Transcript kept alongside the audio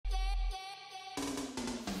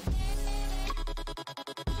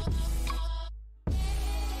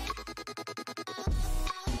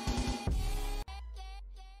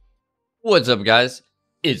What's up, guys?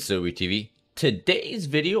 It's TV. Today's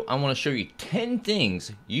video, I want to show you 10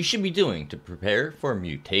 things you should be doing to prepare for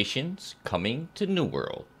mutations coming to New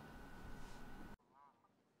World.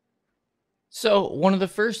 So, one of the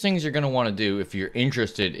first things you're going to want to do if you're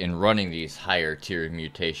interested in running these higher tier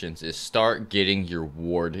mutations is start getting your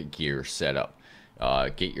ward gear set up.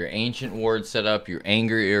 Get your ancient ward set up, your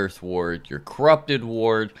angry earth ward, your corrupted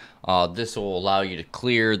ward. This will allow you to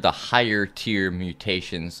clear the higher tier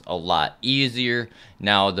mutations a lot easier.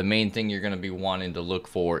 Now, the main thing you're going to be wanting to look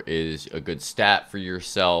for is a good stat for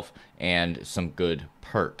yourself and some good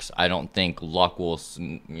perks. I don't think luck will,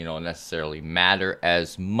 necessarily matter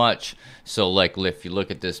as much. So, like, if you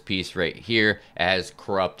look at this piece right here, it has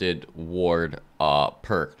corrupted ward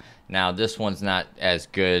perk. Now, this one's not as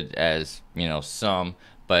good as, some,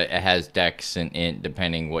 but it has dex and int,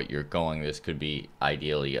 depending what you're going. This could be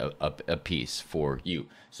ideally a piece for you.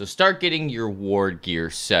 So start getting your ward gear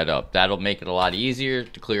set up. That'll make it a lot easier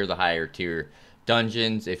to clear the higher tier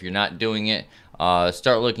dungeons. If you're not doing it,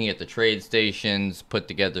 start looking at the trade stations, put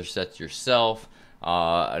together sets yourself,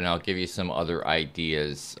 and I'll give you some other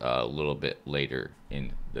ideas a little bit later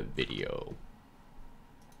in the video.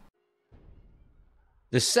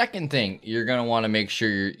 The second thing you're going to want to make sure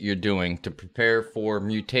you're doing to prepare for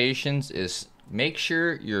mutations is make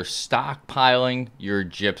sure you're stockpiling your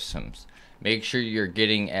gypsums. Make sure you're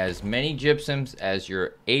getting as many gypsums as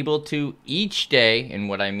you're able to each day. And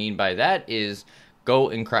what I mean by that is go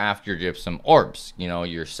and craft your gypsum orbs.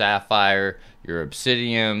 Your sapphire, your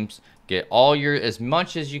obsidians. Get as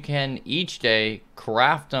much as you can each day,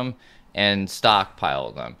 craft them, and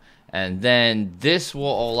stockpile them. And then this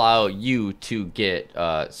will allow you to get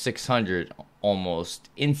 600 almost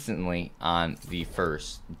instantly on the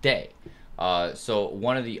first day. So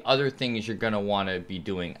one of the other things you're going to want to be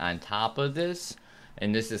doing on top of this,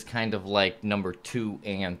 and this is kind of like number 2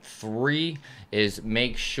 and 3, is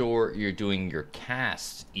make sure you're doing your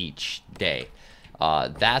casts each day.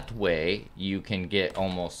 That way you can get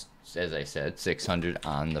almost, as I said, 600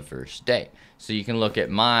 on the first day. So you can look at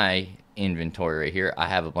my inventory right here. I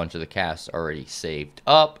have a bunch of the casts already saved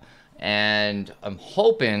up, and I'm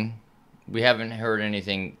hoping, we haven't heard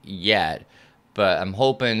anything yet, but I'm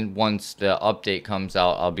hoping once the update comes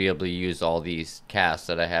out, I'll be able to use all these casts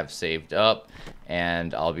that I have saved up,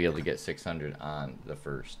 and I'll be able to get 600 on the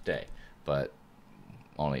first day, but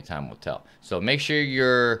only time will tell. So make sure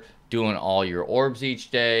you're doing all your orbs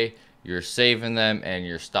each day, you're saving them, and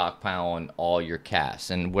you're stockpiling all your casts.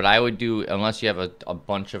 And what I would do, unless you have a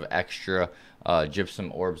bunch of extra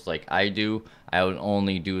gypsum orbs like I do, I would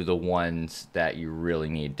only do the ones that you really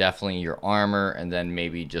need. Definitely your armor, and then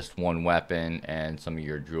maybe just one weapon and some of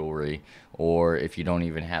your jewelry. Or if you don't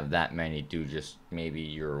even have that many, do just maybe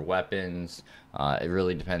your weapons. It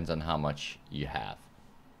really depends on how much you have.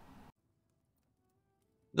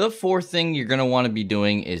 The fourth thing you're going to want to be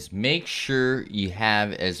doing is make sure you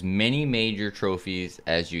have as many major trophies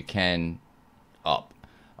as you can up.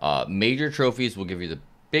 Major trophies will give you the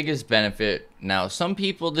biggest benefit. Now, some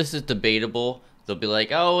people, this is debatable. They'll be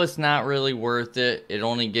like, oh, it's not really worth it. It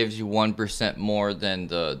only gives you 1% more than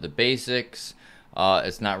the basics.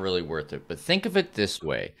 It's not really worth it. But think of it this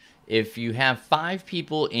way. If you have 5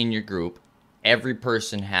 people in your group, every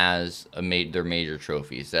person has their major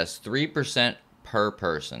trophies. That's 3% per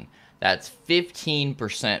person. That's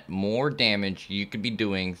 15% more damage you could be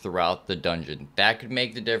doing throughout the dungeon. That could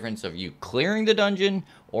make the difference of you clearing the dungeon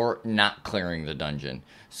or not clearing the dungeon.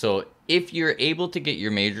 So if you're able to get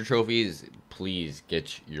your major trophies, please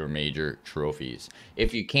get your major trophies.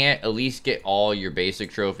 If you can't, at least get all your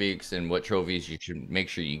basic trophies. And what trophies you should make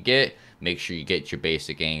sure you get your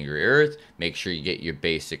basic angry earth, make sure you get your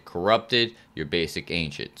basic corrupted, your basic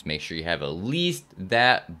ancients. Make sure you have at least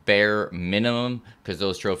that bare minimum, because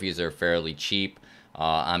those trophies are fairly cheap.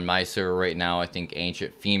 On my server right now, I think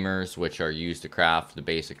ancient femurs, which are used to craft the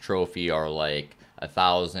basic trophy, are like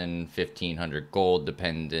 1,000, 1,500 gold,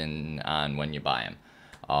 depending on when you buy them.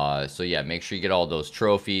 So yeah, make sure you get all those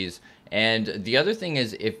trophies. And the other thing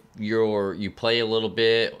is, if you play a little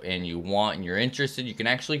bit and you're interested, you can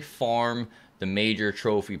actually farm the major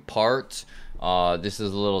trophy parts. This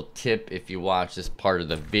is a little tip if you watch this part of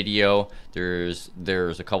the video. There's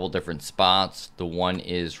a couple different spots. The one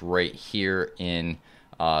is right here in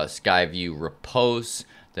Skyview Repose.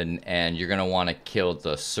 And you're gonna want to kill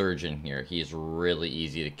the surgeon here. He's really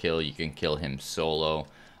easy to kill. You can kill him solo.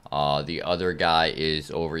 The other guy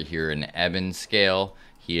is over here in Ebon Scale.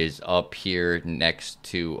 He is up here next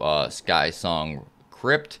to Sky Song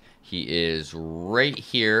Crypt. He is right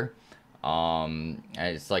here. And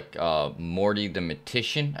it's like Morty the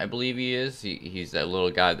Mutician, I believe he is. He's that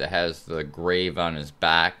little guy that has the grave on his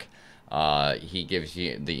back. He gives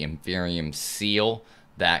you the Inferium seal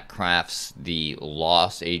that crafts the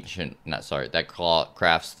lost ancient, not sorry, that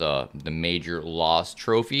crafts the major lost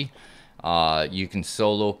trophy. You can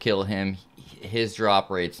solo kill him. His drop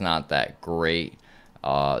rate's not that great.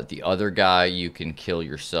 The other guy you can kill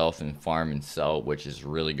yourself and farm and sell, which is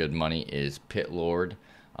really good money, is Pit Lord.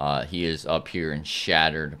 He is up here in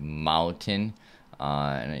Shattered Mountain,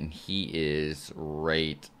 and he is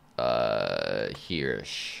right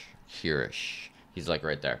here-ish. He's like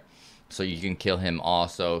right there. So you can kill him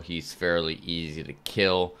also. He's fairly easy to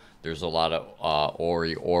kill. There's a lot of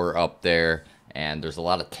ore up there, and there's a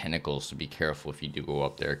lot of tentacles, so be careful if you do go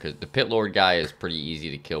up there, because the Pit Lord guy is pretty easy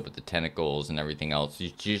to kill, but the tentacles and everything else,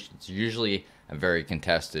 it's usually a very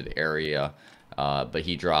contested area. But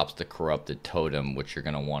he drops the Corrupted Totem, which you're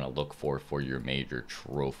going to want to look for your major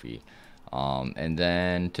trophy. And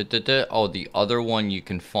then, oh, the other one you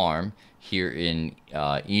can farm here in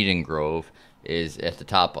Eden Grove is at the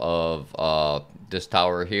top of this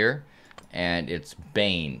tower here, and it's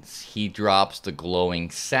Banes. He drops the Glowing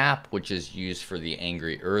Sap, which is used for the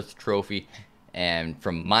Angry Earth trophy, and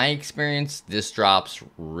from my experience, this drops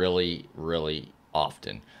really, really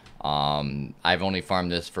often. I've only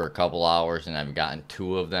farmed this for a couple hours, and I've gotten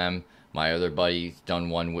 2 of them. My other buddy's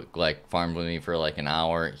done one with, like, farmed with me for like an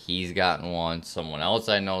hour. He's gotten one. Someone else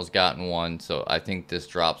I know has gotten one. So I think this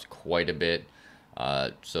drops quite a bit.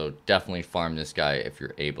 So definitely farm this guy if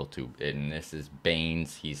you're able to. And this is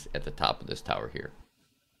Banes. He's at the top of this tower here.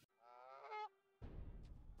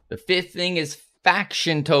 The 5th thing is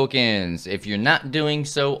faction tokens. If you're not doing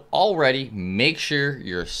so already, make sure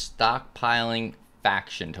you're stockpiling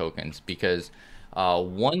faction tokens, because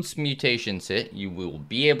once mutations hit, you will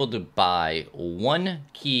be able to buy 1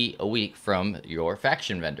 key a week from your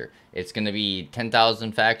faction vendor. It's going to be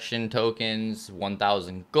 10,000 faction tokens,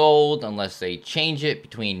 1,000 gold, unless they change it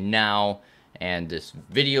between now and this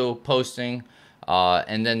video posting.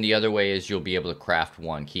 And then the other way is you'll be able to craft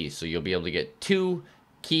 1 key. So you'll be able to get 2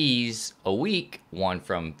 keys a week, 1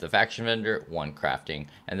 from the faction vendor, 1 crafting,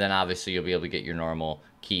 and then obviously you'll be able to get your normal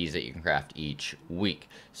keys that you can craft each week.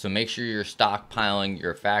 So make sure you're stockpiling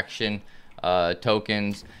your faction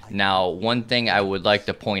tokens. Now, one thing I would like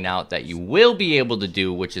to point out that you will be able to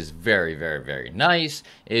do, which is very, very, very nice,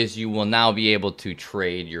 is you will now be able to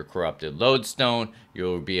trade your corrupted lodestone.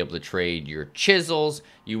 You'll be able to trade your chisels.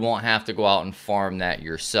 You won't have to go out and farm that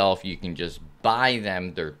yourself. You can just buy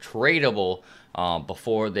them. They're tradable.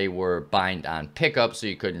 Before they were bind on pickup, so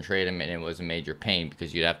you couldn't trade them, and it was a major pain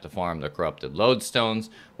because you'd have to farm the corrupted lodestones,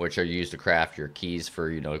 which are used to craft your keys for,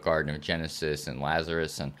 you know, Garden of Genesis and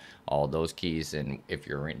Lazarus and all those keys, and if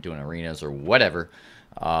you're doing arenas or whatever.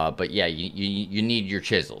 But yeah, you need your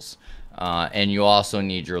chisels, and you also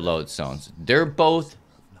need your lodestones. They're both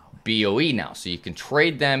BOE now, so you can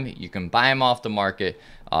trade them, you can buy them off the market.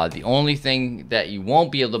 The only thing that you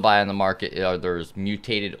won't be able to buy on the market are those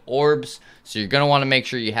mutated orbs, so you're going to want to make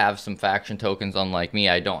sure you have some faction tokens. Unlike me,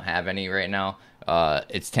 I don't have any right now.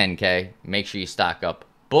 It's 10k. Make sure you stock up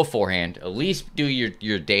beforehand. At least do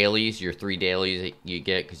your dailies, your 3 dailies that you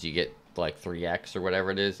get, because you get like 3x or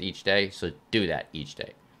whatever it is each day, so do that each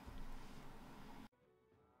day.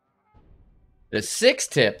 The 6th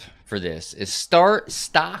tip for this is start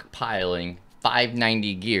stockpiling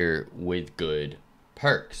 590 gear with good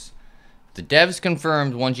perks. The devs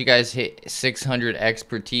confirmed once you guys hit 600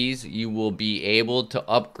 expertise, you will be able to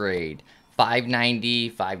upgrade 590,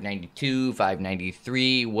 592,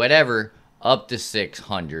 593, whatever, up to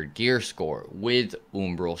 600 gear score with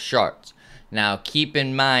umbral shards. Now, keep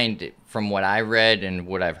in mind, from what I read and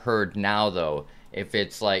what I've heard now, though, if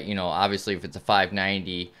it's like, you know, obviously if it's a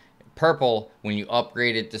 590 purple, when you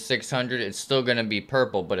upgrade it to 600, it's still going to be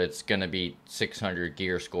purple, but it's going to be 600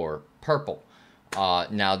 gear score purple.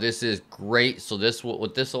 Now this is great. So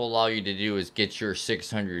what this will allow you to do is get your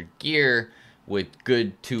 600 gear with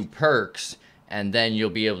good 2 perks, and then you'll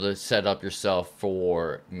be able to set up yourself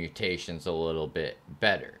for mutations a little bit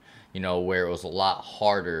better, you know, where it was a lot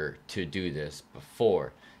harder to do this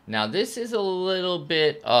before. Now this is a little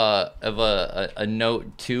bit of a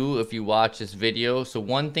note too if you watch this video. So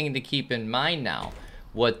one thing to keep in mind now,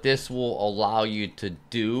 what this will allow you to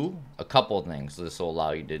do, a couple of things this will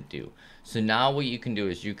allow you to do. So now what you can do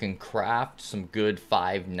is you can craft some good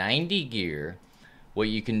 590 gear. What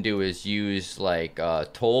you can do is use like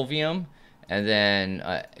tolvium, and then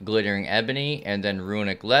glittering ebony, and then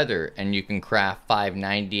runic leather, and you can craft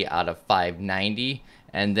 590 out of 590,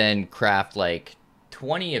 and then craft like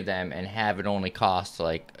 20 of them and have it only cost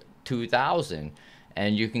like 2,000,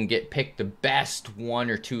 and you can pick the best 1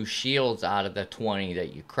 or 2 shields out of the 20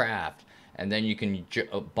 that you craft, and then you can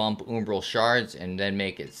bump umbral shards and then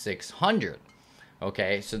make it 600.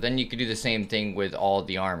 Okay, so then you could do the same thing with all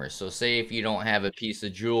the armor. So say if you don't have a piece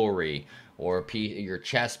of jewelry or a piece, your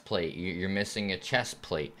chest plate, you're missing a chest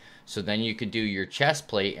plate. So then you could do your chest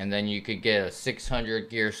plate, and then you could get a 600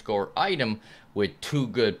 gear score item with 2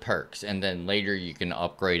 good perks, and then later you can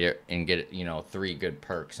upgrade it and get, you know, 3 good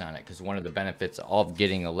perks on it. Because one of the benefits of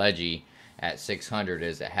getting a Leggy at 600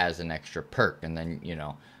 is it has an extra perk, and then, you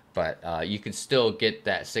know, but you can still get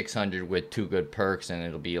that 600 with 2 good perks, and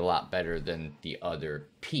it'll be a lot better than the other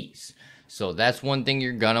piece. So that's one thing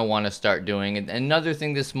you're gonna want to start doing. And another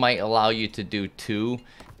thing this might allow you to do too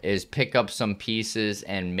is pick up some pieces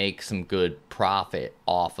and make some good profit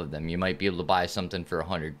off of them. You might be able to buy something for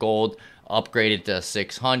 100 gold, upgrade it to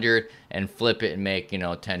 600, and flip it and make, you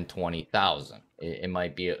know, 10, 20,000. It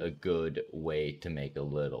might be a good way to make a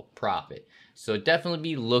little profit. So definitely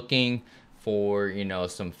be looking for, you know,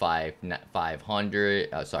 some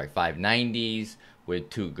 590s with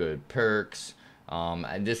 2 good perks.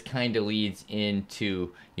 And this kind of leads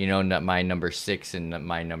into, you know, my number 6 and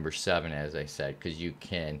my number 7, as I said, because you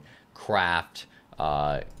can craft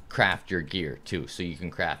your gear too. So you can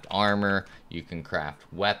craft armor, you can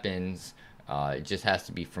craft weapons. It just has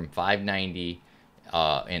to be from 590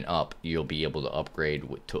 and up. You'll be able to upgrade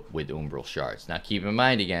with umbral shards. Now keep in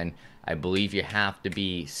mind again, I believe you have to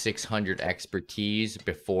be 600 expertise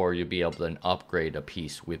before you'll be able to upgrade a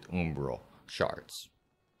piece with umbral shards.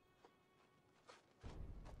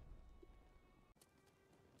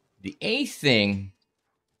 The 8th thing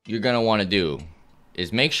you're going to want to do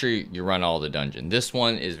is make sure you run all the dungeons. This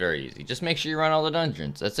one is very easy. Just make sure you run all the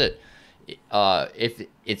dungeons. That's it. If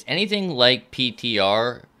it's anything like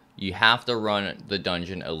PTR, you have to run the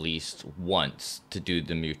dungeon at least once to do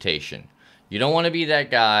the mutation. You don't want to be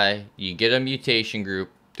that guy. You get a mutation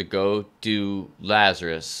group to go do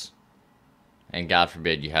Lazarus, and God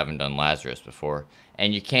forbid you haven't done Lazarus before,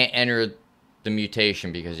 and you can't enter the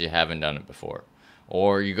mutation because you haven't done it before.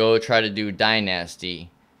 Or you go try to do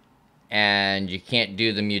Dynasty, and you can't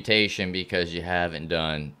do the mutation because you haven't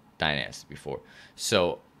done Dynasty before.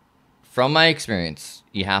 So, from my experience,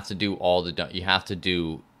 you have to do all the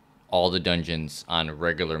dungeons on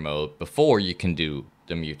regular mode before you can do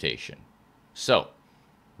the mutation. So,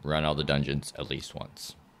 run all the dungeons at least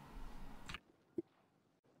once.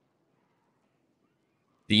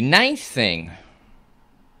 The 9th thing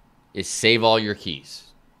is save all your keys.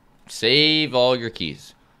 Save all your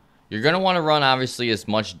keys. You're going to want to run, obviously, as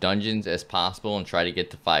much dungeons as possible and try to get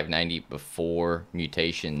to 590 before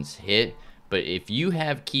mutations hit. But if you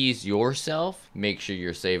have keys yourself, make sure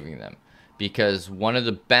you're saving them. Because one of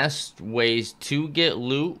the best ways to get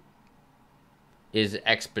loot is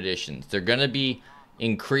expeditions. They're going to be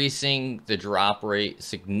increasing the drop rate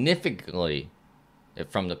significantly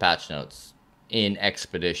from the patch notes in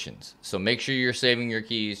expeditions. So make sure you're saving your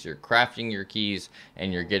keys, you're crafting your keys,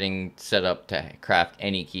 and you're getting set up to craft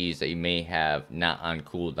any keys that you may have not on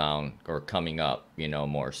cooldown or coming up, you know,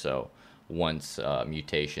 more so once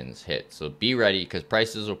mutations hit. So be ready, because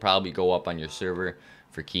prices will probably go up on your server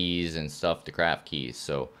for keys and stuff to craft keys.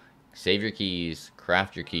 So save your keys,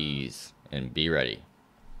 craft your keys, and be ready.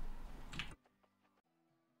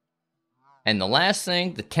 And the last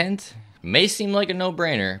thing, the 10th, may seem like a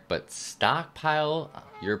no-brainer, but stockpile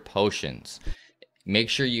your potions. Make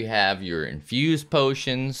sure you have your infused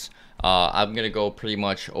potions. I'm going to go pretty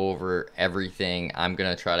much over everything. I'm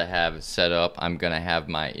going to try to have it set up. I'm going to have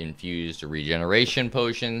my infused regeneration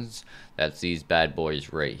potions. That's these bad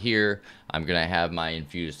boys right here. I'm going to have my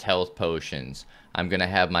infused health potions. I'm going to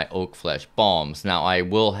have my oak flesh balms. Now, I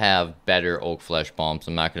will have better oak flesh balms.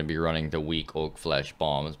 I'm not going to be running the weak oak flesh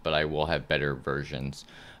balms, but I will have better versions.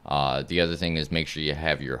 The other thing is make sure you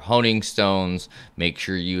have your honing stones. Make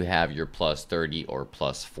sure you have your plus 30 or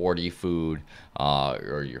plus 40 food,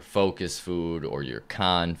 or your focus food or your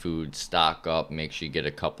con food. Stock up. Make sure you get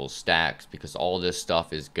a couple stacks, because all this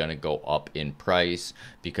stuff is going to go up in price,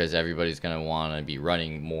 because everybody's going to want to be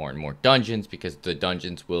running more and more dungeons, because the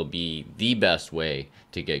dungeons will be the best way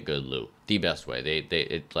to get good loot. The best way.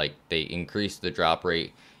 They increase the drop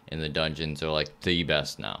rate in the dungeons. They're like the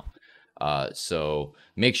best now. So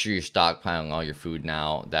make sure you're stockpiling all your food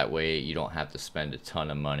now. That way you don't have to spend a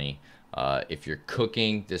ton of money. If you're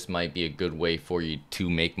cooking, this might be a good way for you to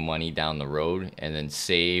make money down the road, and then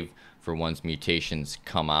save for once mutations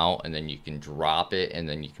come out, and then you can drop it, and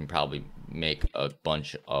then you can probably make a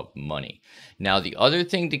bunch of money. Now, the other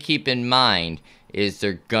thing to keep in mind is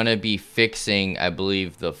they're gonna be fixing, I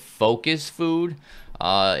believe, the focus food.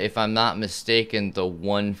 If I'm not mistaken, the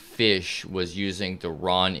one fish was using the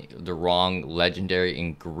wrong legendary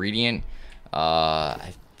ingredient.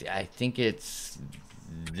 I I think it's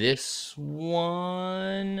this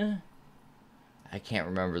one. I can't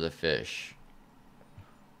remember the fish.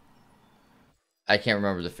 I can't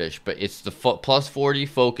remember the fish, but it's the plus 40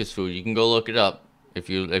 focus food. You can go look it up if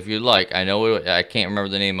you like. I know I can't remember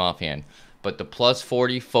the name offhand, but the plus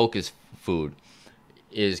 40 focus food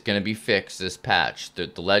is going to be fixed this patch.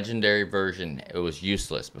 The legendary version, it was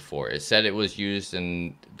useless before. It said it was used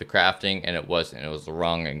in the crafting, and it wasn't. It was the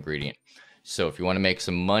wrong ingredient. So if you want to make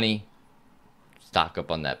some money, stock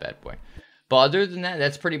up on that bad boy. But other than that,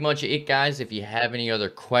 that's pretty much it, guys. If you have any other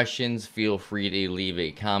questions, feel free to leave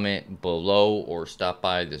a comment below or stop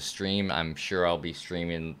by the stream. I'm sure I'll be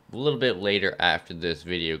streaming a little bit later after this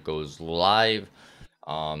video goes live.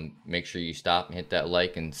 Make sure you stop and hit that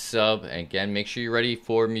like and sub. And again, make sure you're ready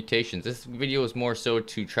for mutations. This video is more so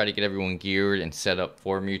to try to get everyone geared and set up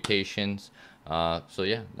for mutations. So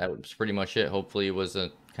yeah, that was pretty much it. Hopefully it was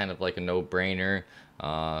a kind of like a no-brainer.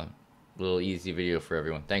 Little easy video for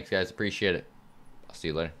everyone. Thanks, guys. Appreciate it. I'll see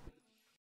you later.